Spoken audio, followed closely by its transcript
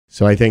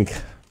So I think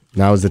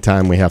now is the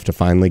time we have to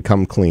finally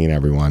come clean,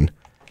 everyone.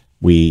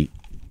 We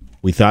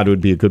thought it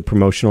would be a good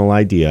promotional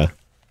idea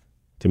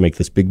to make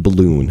this big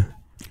balloon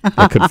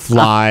that could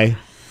fly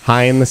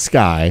high in the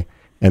sky,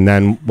 and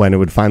then when it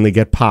would finally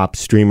get popped,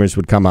 streamers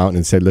would come out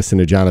and say, listen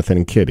to Jonathan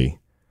and Kitty.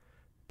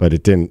 But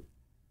it didn't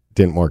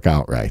work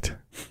out right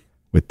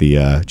with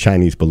the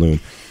Chinese balloon.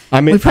 I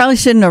mean, we probably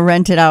shouldn't have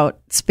rented out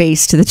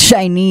space to the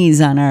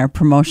Chinese on our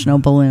promotional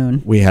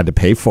balloon. We had to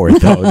pay for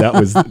it, though.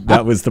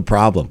 That was the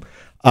problem.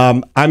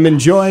 I'm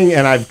enjoying,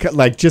 and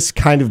I've just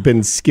kind of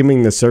been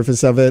skimming the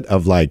surface of it,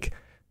 of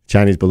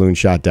Chinese balloon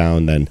shot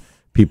down, then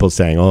people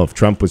saying, oh, if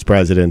Trump was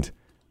president,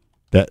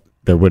 that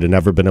there would have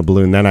never been a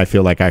balloon. Then I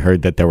feel like I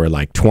heard that there were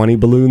 20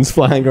 balloons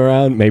flying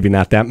around, maybe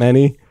not that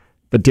many,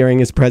 but during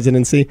his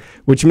presidency,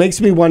 which makes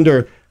me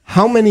wonder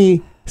how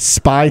many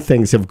spy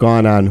things have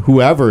gone on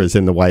whoever is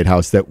in the White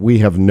House that we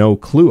have no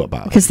clue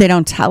about. Because they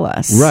don't tell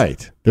us.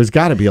 Right. There's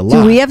got to be a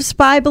lot. Do we have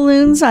spy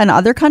balloons on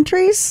other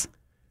countries?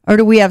 Or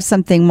do we have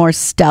something more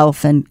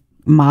stealth and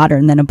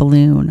modern than a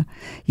balloon?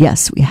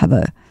 Yes, we have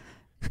a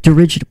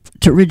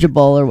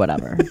dirigible or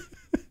whatever.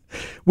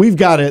 We've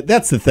got it.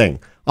 That's the thing.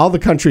 All the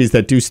countries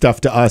that do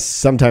stuff to us,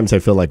 sometimes I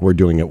feel like we're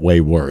doing it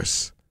way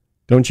worse.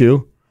 Don't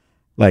you?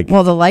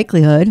 Well, the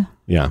likelihood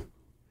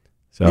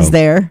is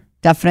there.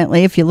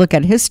 Definitely, if you look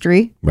at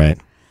history. Right.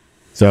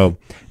 So,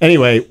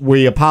 anyway,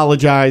 we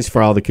apologize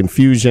for all the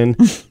confusion,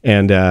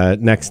 and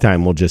next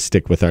time we'll just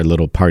stick with our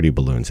little party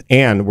balloons.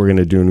 And we're going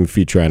to do a new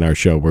feature on our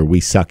show where we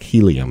suck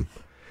helium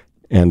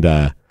and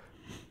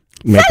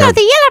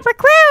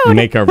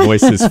make our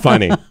voices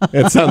funny.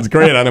 It sounds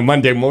great on a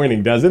Monday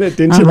morning, doesn't it?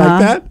 Didn't you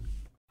like that?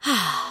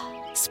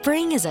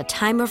 Spring is a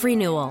time of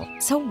renewal,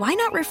 so why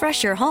not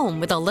refresh your home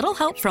with a little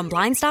help from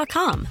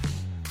Blinds.com?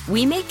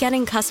 We make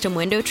getting custom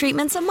window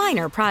treatments a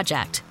minor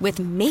project with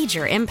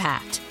major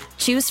impact.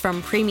 Choose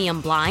from premium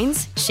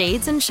blinds,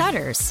 shades, and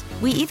shutters.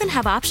 We even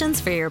have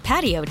options for your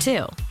patio,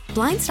 too.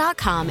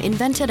 Blinds.com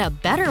invented a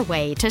better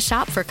way to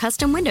shop for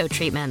custom window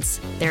treatments.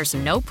 There's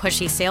no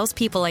pushy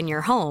salespeople in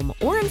your home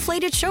or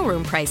inflated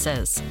showroom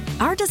prices.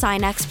 Our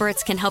design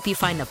experts can help you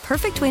find the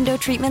perfect window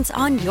treatments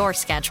on your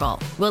schedule.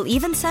 We'll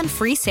even send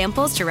free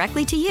samples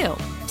directly to you.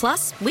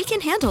 Plus, we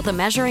can handle the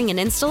measuring and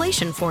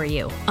installation for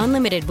you.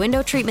 Unlimited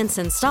window treatments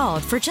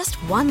installed for just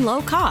one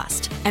low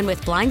cost. And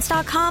with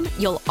Blinds.com,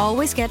 you'll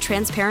always get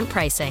transparent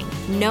pricing.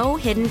 No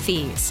hidden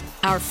fees.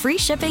 Our free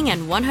shipping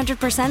and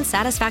 100%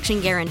 satisfaction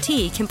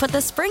guarantee can put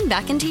the spring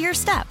back into your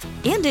step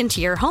and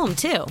into your home,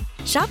 too.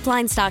 Shop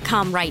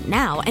Blinds.com right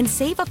now and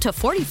save up to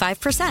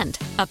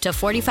 45%. Up to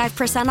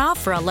 45%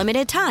 off for a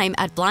limited time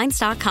at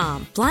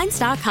Blinds.com.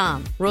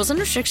 Blinds.com. Rules and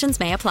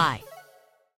restrictions may apply.